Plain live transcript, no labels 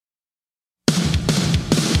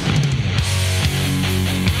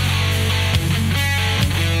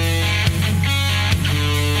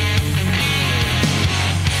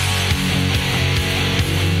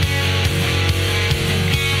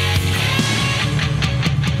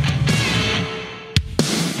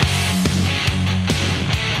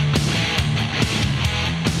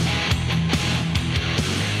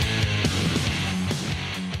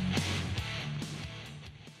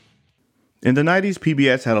In the 90s,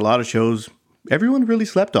 PBS had a lot of shows everyone really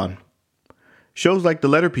slept on. Shows like The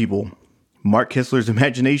Letter People, Mark Kistler's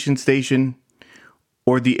Imagination Station,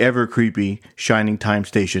 or the ever creepy Shining Time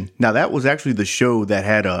Station. Now, that was actually the show that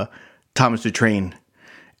had Thomas the Train.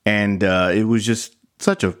 And it was just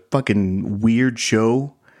such a fucking weird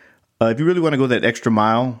show. If you really want to go that extra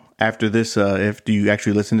mile after this, after you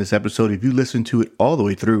actually listen to this episode, if you listen to it all the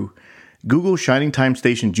way through, Google Shining Time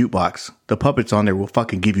Station Jukebox. The puppets on there will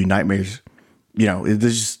fucking give you nightmares. You know, it's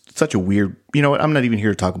just such a weird... You know what? I'm not even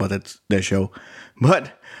here to talk about that show.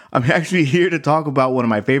 But I'm actually here to talk about one of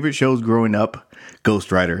my favorite shows growing up,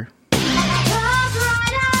 Ghost Rider.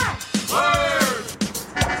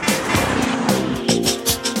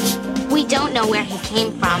 We don't know where he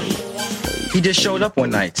came from. He just showed up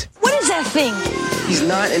one night. What is that thing? He's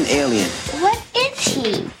not an alien. What is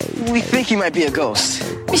he? We think he might be a ghost.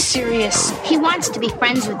 Be serious. He wants to be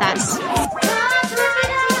friends with us.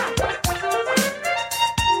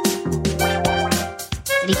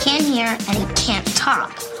 But he can't hear and he can't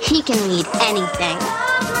talk. He can read anything.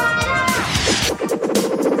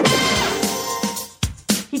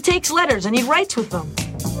 He takes letters and he writes with them.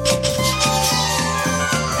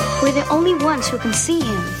 We're the only ones who can see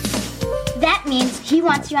him. That means he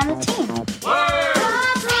wants you on the team.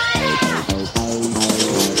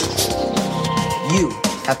 You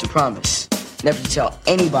have to promise never to tell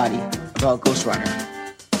anybody about Ghost Rider.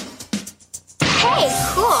 Hey,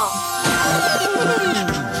 cool.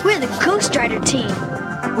 We're the Ghost Rider team.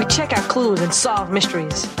 We check our clues and solve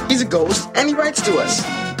mysteries. He's a ghost and he writes to us.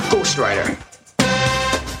 Ghost Rider.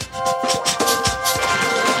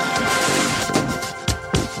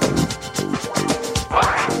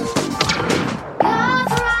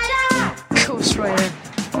 Ghost Rider.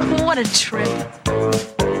 What a trip.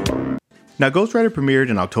 Now, Ghost Rider premiered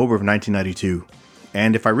in October of 1992.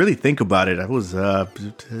 And if I really think about it, I was,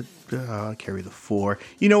 carry the 4.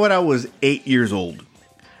 You know what? I was 8 years old.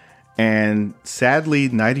 And sadly,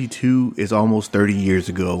 92 is almost 30 years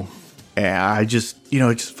ago. And I just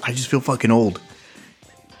feel fucking old.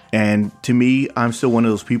 And to me, I'm still one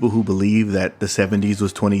of those people who believe that the 70s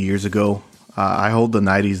was 20 years ago. I hold the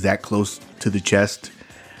 90s that close to the chest.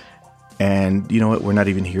 And you know what? We're not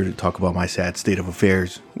even here to talk about my sad state of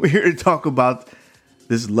affairs. We're here to talk about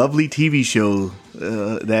this lovely TV show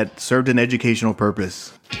that served an educational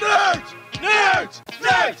purpose. Nerds! Nerds!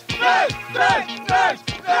 Nerds! Nerds! Nerds! Nerds!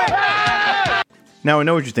 Nerds! Now, I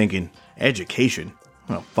know what you're thinking. Education?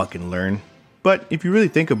 I don't fucking learn. But if you really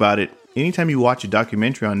think about it, anytime you watch a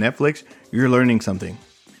documentary on Netflix, you're learning something.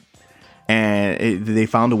 And they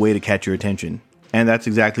found a way to catch your attention. And that's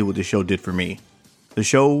exactly what the show did for me. The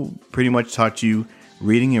show pretty much taught you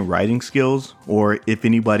reading and writing skills, or if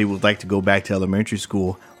anybody would like to go back to elementary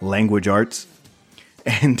school, language arts.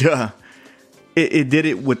 And it did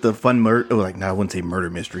it with the fun murder. Like, no, I wouldn't say murder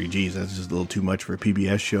mystery. Geez, that's just a little too much for a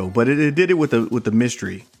PBS show. But it did it with the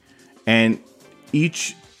mystery. And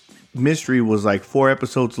each mystery was like 4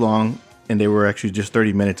 episodes long, and they were actually just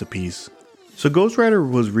 30 minutes apiece. So Ghost Rider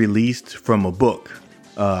was released from a book.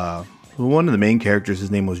 One of the main characters, his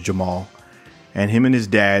name was Jamal. And him and his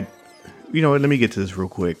dad, you know what, let me get to this real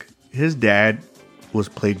quick. His dad was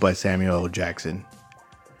played by Samuel L. Jackson.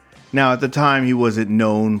 Now, at the time, he wasn't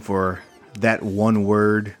known for that one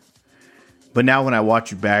word. But now when I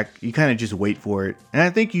watch it back, you kind of just wait for it. And I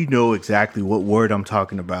think you know exactly what word I'm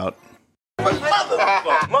talking about. Motherfucker!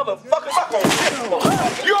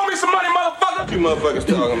 You owe me some money, motherfucker! You motherfuckers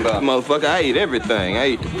talking about? Motherfucker, I eat everything.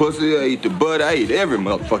 I eat the pussy, I eat the butt, I eat every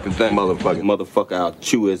motherfucking thing. Motherfucker, I'll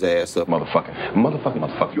chew his ass up. Motherfucker.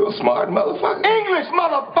 You a smart motherfucker. English,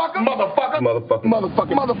 motherfucker!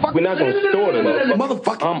 Motherfucker. We're not gonna store the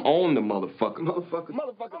motherfucker. I'm on the motherfucker.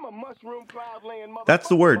 Motherfucker, I'm a mushroom cloud laying motherfucker. That's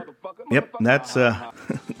the word. Yep, that's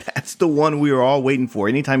that's the one we were all waiting for.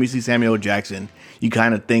 Anytime you see Samuel L. Jackson, you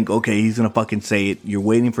kind of think, okay, he's gonna fucking say it. You're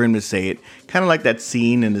waiting for him to say it. Kind of like that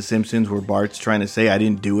scene in The Simpsons where Bart's trying to say, I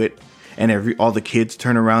didn't do it. And all the kids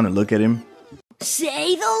turn around and look at him.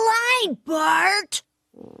 Say the line, Bart.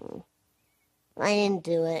 I didn't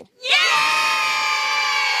do it.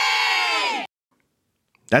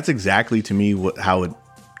 That's exactly to me how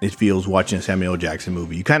it feels watching a Samuel L. Jackson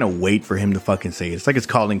movie. You kind of wait for him to fucking say it. It's like his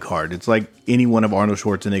calling card. It's like any one of Arnold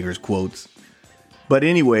Schwarzenegger's quotes. But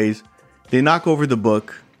anyways, they knock over the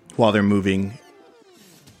book while they're moving.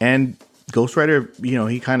 And Ghost Rider, you know,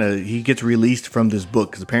 he gets released from this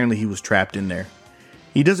book because apparently he was trapped in there.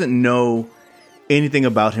 He doesn't know anything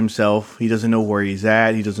about himself. He doesn't know where he's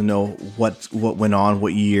at. He doesn't know what went on,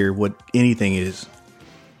 what year, what anything is.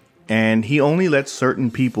 And he only lets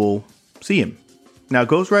certain people see him. Now,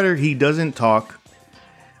 Ghost Rider, he doesn't talk.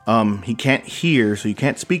 He can't hear, so you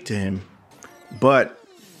can't speak to him. but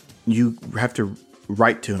you have to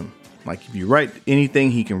write to him. Like if you write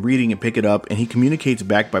anything, he can read it and pick it up, and he communicates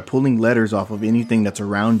back by pulling letters off of anything that's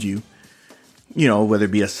around you. You know, whether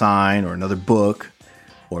it be a sign or another book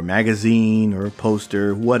or a magazine or a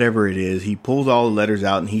poster, whatever it is, he pulls all the letters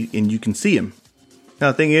out and you can see him.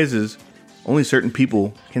 Now the thing is only certain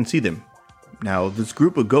people can see them. Now this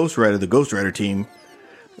group of Ghost Rider, the Ghost Rider team,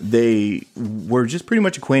 they were just pretty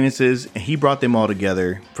much acquaintances, and he brought them all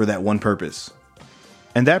together for that one purpose.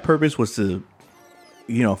 And that purpose was to,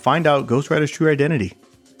 find out Ghost Rider's true identity.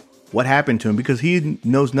 What happened to him, because he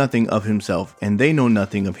knows nothing of himself, and they know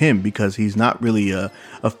nothing of him because he's not really a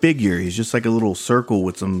figure. He's just like a little circle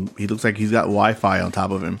with he looks like he's got Wi-Fi on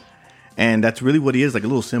top of him. And that's really what he is, like a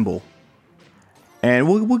little symbol. And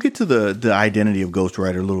we'll get to the identity of Ghost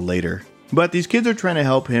Rider a little later. But these kids are trying to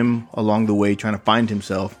help him along the way, trying to find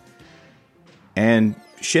himself. And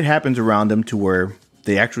shit happens around them to where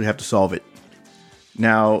they actually have to solve it.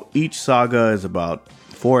 Now, each saga is about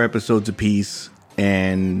 4 episodes apiece,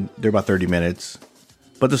 and they're about 30 minutes.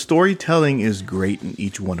 But the storytelling is great in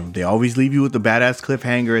each one of them. They always leave you with a badass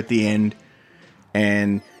cliffhanger at the end.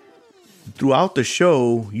 And throughout the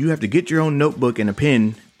show, you have to get your own notebook and a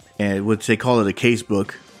pen, and which they call it a case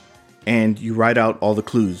book, and you write out all the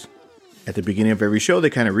clues. At the beginning of every show,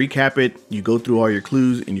 they kind of recap it. You go through all your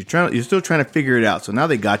clues, and you're still trying to figure it out. So now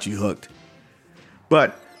they got you hooked.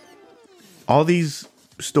 But all these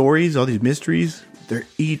stories, all these mysteries, they're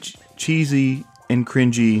each cheesy and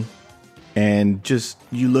cringy, and just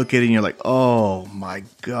you look at it and you're like, oh my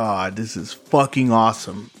god, this is fucking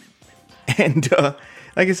awesome. And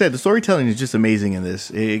like I said, the storytelling is just amazing in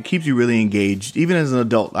this. It keeps you really engaged. Even as an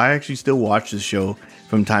adult, I actually still watch this show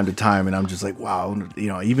from time to time, and I'm just like, wow,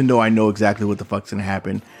 even though I know exactly what the fuck's gonna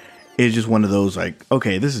happen, it's just one of those like,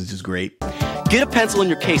 okay, this is just great. Get a pencil in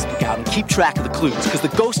your casebook out and keep track of the clues, because the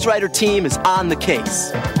Ghost Rider team is on the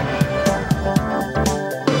case.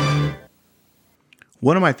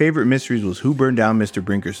 One of my favorite mysteries was who burned down Mr.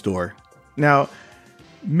 Brinker's store. Now,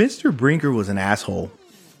 Mr. Brinker was an asshole.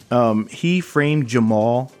 He framed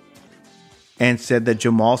Jamal and said that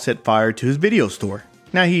Jamal set fire to his video store.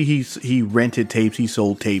 Now, he rented tapes, he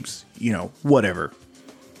sold tapes, whatever.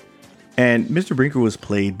 And Mr. Brinker was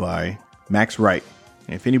played by Max Wright.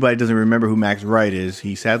 If anybody doesn't remember who Max Wright is,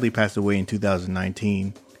 he sadly passed away in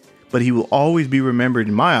 2019. But he will always be remembered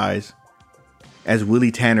in my eyes as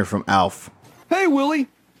Willie Tanner from Alf. Hey, Willie.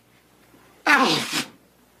 Alf.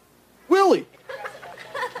 Willie.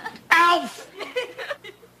 Alf.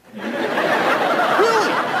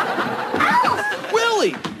 Willie. Alf.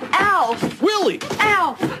 Willie. Alf. Willie.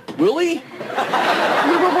 Alf. Willie.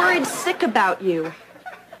 We were worried sick about you.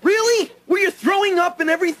 Really? Were you throwing up and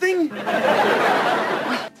everything?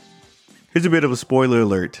 Here's a bit of a spoiler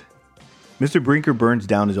alert. Mr. Brinker burns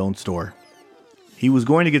down his own store. He was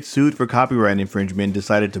going to get sued for copyright infringement and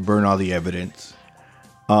decided to burn all the evidence.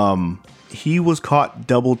 He was caught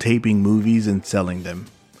double taping movies and selling them.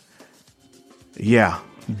 Yeah,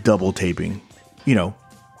 double taping.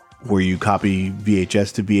 Where you copy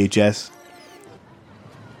VHS to VHS.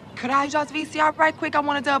 Could I use VCR right quick? I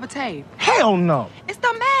want a double tape. Hell no. It's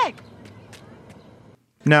the Mac.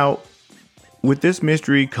 Now, with this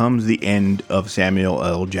mystery comes the end of Samuel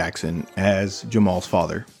L. Jackson as Jamal's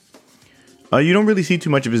father. You don't really see too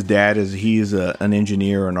much of his dad, as he is an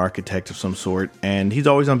engineer or an architect of some sort, and he's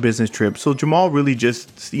always on business trips. So Jamal really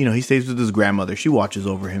just, he stays with his grandmother. She watches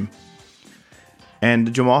over him.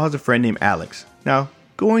 And Jamal has a friend named Alex. Now,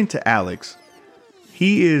 going to Alex,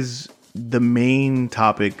 he is the main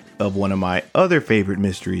topic of one of my other favorite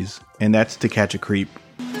mysteries, and that's To Catch a Creep.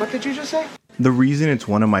 What did you just say? The reason it's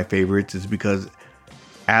one of my favorites is because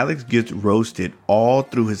Alex gets roasted all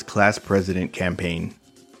through his class president campaign.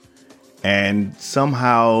 And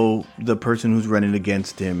somehow the person who's running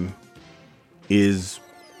against him is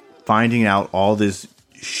finding out all this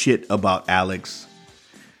shit about Alex.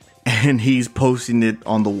 And he's posting it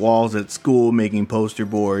on the walls at school, making poster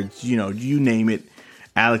boards, you name it.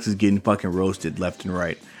 Alex is getting fucking roasted left and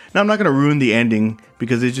right. Now, I'm not going to ruin the ending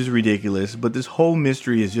because it's just ridiculous. But this whole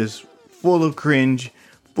mystery is just full of cringe,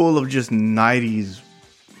 full of just 90s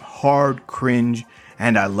hard cringe.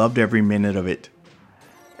 And I loved every minute of it.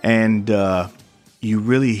 And you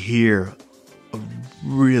really hear a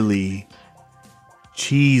really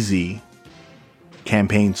cheesy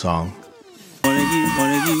campaign song. One of you.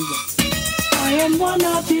 I am one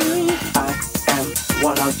of you. I am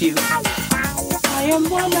one of you. I am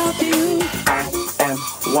one of you. I am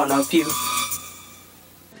one of you.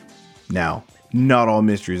 Now, not all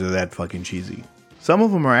mysteries are that fucking cheesy. Some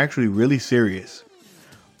of them are actually really serious.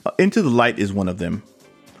 Into the Light is one of them.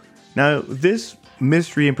 Now, this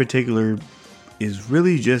mystery in particular is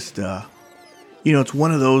really just, it's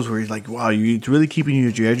one of those where he's like, wow, it's really keeping you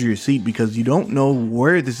at your edge of your seat because you don't know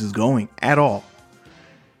where this is going at all.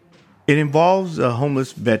 It involves a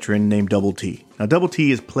homeless veteran named Double T. Now, Double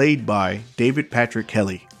T is played by David Patrick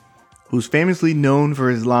Kelly, who's famously known for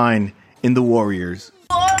his line in The Warriors.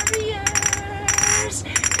 Warriors,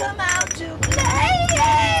 come out to play.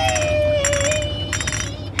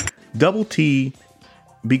 Double T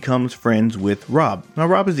becomes friends with Rob. Now,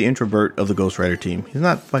 Rob is the introvert of the Ghost Rider team. He's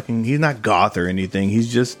not goth or anything.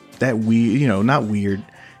 He's just that weird, not weird.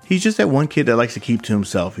 He's just that one kid that likes to keep to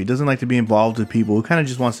himself. He doesn't like to be involved with people. He kind of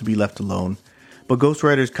just wants to be left alone. But Ghost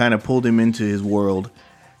Riders kind of pulled him into his world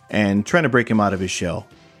and trying to break him out of his shell.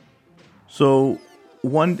 So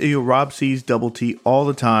one day, Rob sees Double T all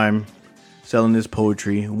the time selling his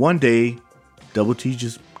poetry. One day, Double T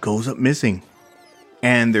just goes up missing.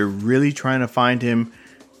 And they're really trying to find him.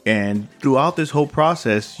 And throughout this whole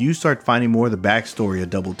process, you start finding more of the backstory of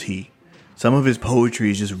Double T. Some of his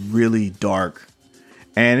poetry is just really dark.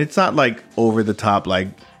 And it's not like over the top, like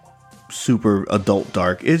super adult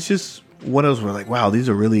dark. It's just one of those where like, wow, these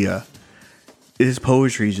are really, his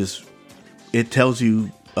poetry just, it tells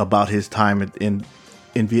you about his time in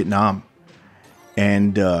Vietnam.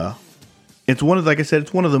 And it's one of, like I said,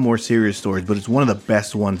 it's one of the more serious stories, but it's one of the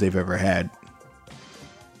best ones they've ever had.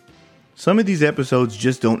 Some of these episodes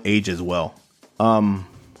just don't age as well.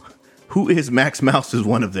 Who is Max Mouse is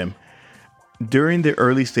one of them. During the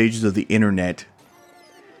early stages of the internet,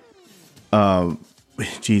 I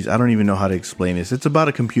don't even know how to explain this. It's about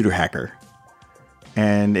a computer hacker.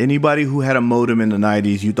 And anybody who had a modem in the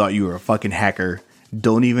 90s, you thought you were a fucking hacker.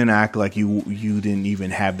 Don't even act like you didn't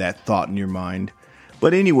even have that thought in your mind.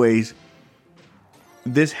 But anyways,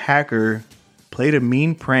 this hacker played a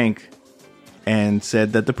mean prank and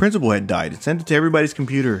said that the principal had died. It sent it to everybody's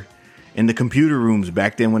computer in the computer rooms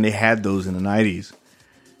back then when they had those in the 90s.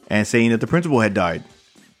 And saying that the principal had died.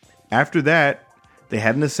 After that, they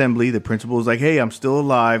had an assembly. The principal was like, hey, I'm still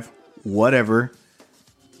alive. Whatever.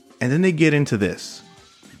 And then they get into this.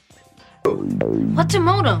 What's a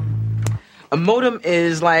modem? A modem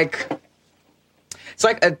is it's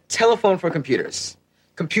like a telephone for computers.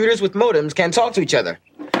 Computers with modems can't talk to each other.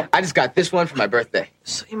 I just got this one for my birthday.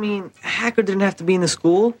 So you mean a hacker didn't have to be in the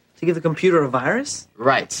school to give the computer a virus?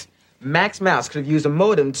 Right. Max Mouse could have used a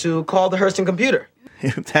modem to call the Hurston computer.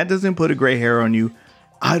 If that doesn't put a gray hair on you,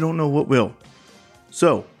 I don't know what will.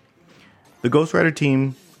 So, the Ghost Rider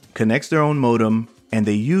team connects their own modem, and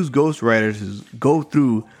they use Ghost Riders to go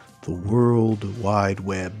through the World Wide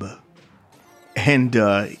Web. And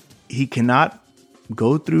he cannot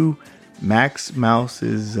go through Max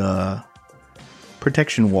Mouse's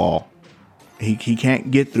protection wall. He can't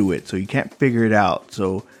get through it, so he can't figure it out.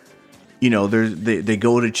 So, they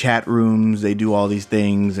go to chat rooms, they do all these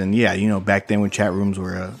things, and yeah, back then when chat rooms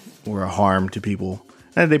were a harm to people,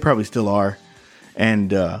 and they probably still are.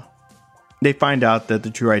 And they find out that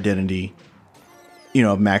the true identity,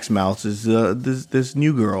 of Max Mouse is this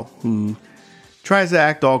new girl who tries to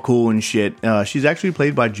act all cool and shit. She's actually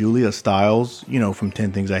played by Julia Stiles, from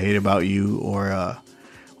 10 Things I Hate About You, or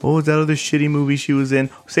what was that other shitty movie she was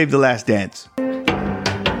in? Save the Last Dance.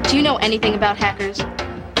 Do you know anything about hackers?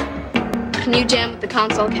 Can you jam with the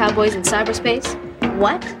console cowboys in cyberspace?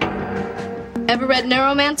 What? Ever read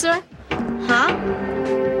Neuromancer? Huh?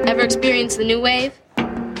 Ever experienced the new wave?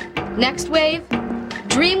 Next wave?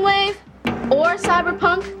 Dream wave? Or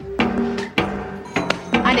cyberpunk?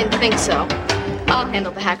 I didn't think so. I'll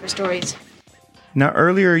handle the hacker stories. Now,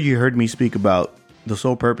 earlier you heard me speak about the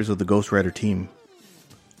sole purpose of the Ghost Rider team,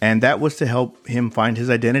 and that was to help him find his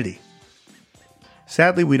identity.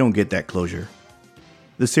 Sadly, we don't get that closure.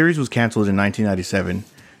 The series was canceled in 1997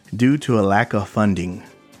 due to a lack of funding.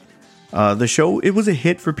 The show, it was a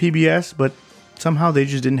hit for PBS, but somehow they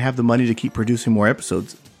just didn't have the money to keep producing more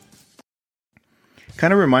episodes.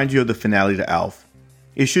 Kind of reminds you of the finale to Alf.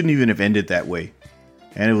 It shouldn't even have ended that way,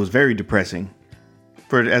 and it was very depressing.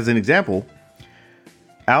 As an example,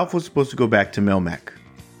 Alf was supposed to go back to Melmac.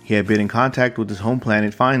 He had been in contact with his home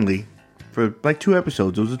planet finally for like 2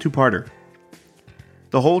 episodes. It was a 2-parter.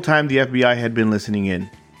 The whole time the FBI had been listening in.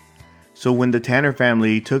 So when the Tanner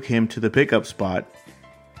family took him to the pickup spot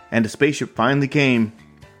and the spaceship finally came,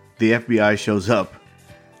 the FBI shows up,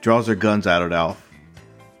 draws their guns out at Alf.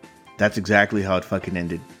 That's exactly how it fucking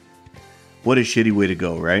ended. What a shitty way to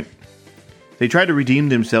go, right? They tried to redeem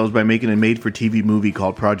themselves by making a made-for-TV movie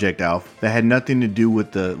called Project Alf that had nothing to do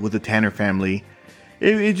with the Tanner family.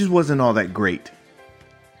 It just wasn't all that great.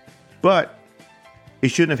 But it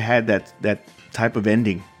shouldn't have had that type of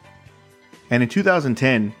ending. And in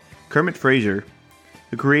 2010, Kermit Frazier,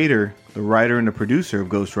 the creator, the writer, and the producer of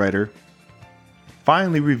Ghost Rider,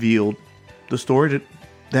 finally revealed the story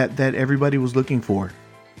that everybody was looking for.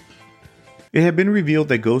 It had been revealed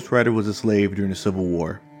that Ghost Rider was a slave during the Civil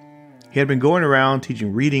War. He had been going around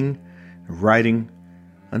teaching reading and writing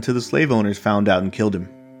until the slave owners found out and killed him.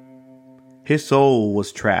 His soul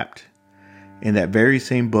was trapped in that very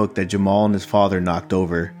same book that Jamal and his father knocked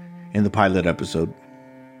over in the pilot episode.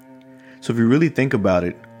 So if you really think about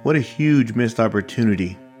it, what a huge missed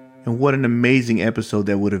opportunity, and what an amazing episode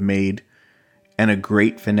that would have made, and a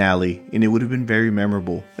great finale, and it would have been very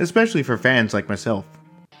memorable, especially for fans like myself.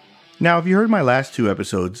 Now, if you heard my last 2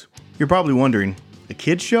 episodes, you're probably wondering, a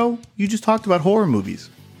kids show? You just talked about horror movies.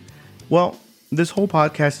 Well, this whole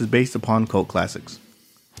podcast is based upon cult classics.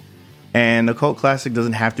 And a cult classic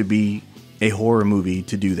doesn't have to be a horror movie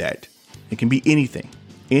to do that. It can be anything.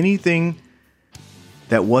 Anything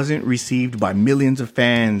that wasn't received by millions of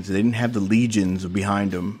fans. They didn't have the legions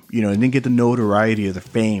behind them. It didn't get the notoriety or the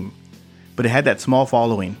fame. But it had that small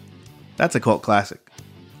following. That's a cult classic.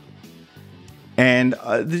 And,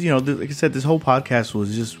 like I said, this whole podcast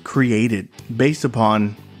was just created based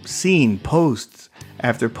upon seeing posts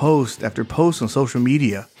after post after post on social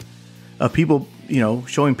media of people,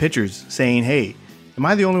 showing pictures saying, hey, am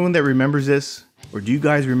I the only one that remembers this? Or do you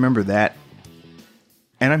guys remember that?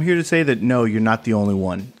 And I'm here to say that, no, you're not the only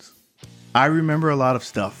ones. I remember a lot of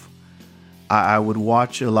stuff. I would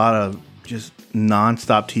watch a lot of just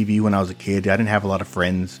nonstop TV when I was a kid. I didn't have a lot of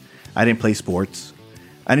friends. I didn't play sports.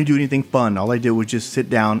 I didn't do anything fun. All I did was just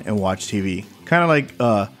sit down and watch TV. Kind of like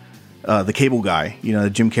The Cable Guy,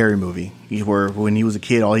 the Jim Carrey movie, where when he was a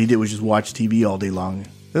kid, all he did was just watch TV all day long.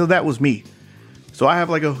 Well, that was me. So I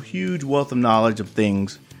have like a huge wealth of knowledge of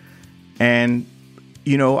things. And,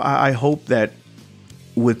 I hope that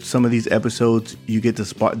with some of these episodes, you get to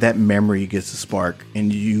spark, that memory gets to spark,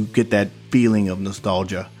 and you get that feeling of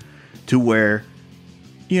nostalgia to where,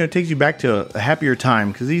 it takes you back to a happier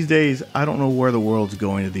time. Because these days, I don't know where the world's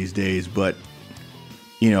going these days, but,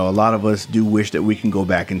 a lot of us do wish that we can go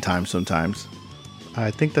back in time sometimes.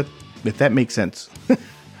 I think that, if that makes sense.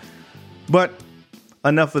 But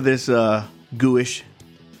enough of this gooish.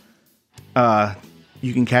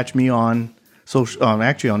 You can catch me on social,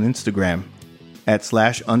 actually on Instagram at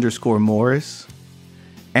 /_Morris,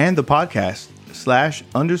 and the podcast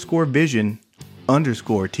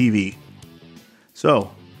 /_Vision_TV.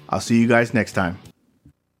 So I'll see you guys next time.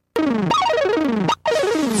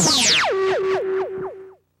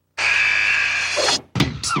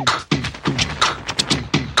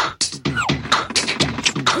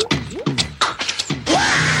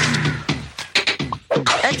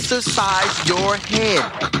 Exercise your head.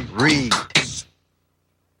 Read.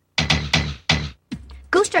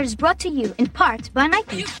 Ghost Rider is brought to you in part by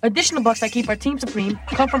Nike. Additional bucks that keep our team supreme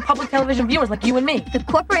come from public television viewers like you and me. The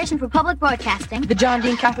Corporation for Public Broadcasting. The John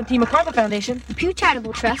Dean Kaufman T. MacArthur Foundation. The Pew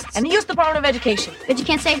Charitable Trust. And the U.S. Department of Education. Bet you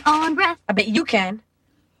can't say it all in breath. I bet you can.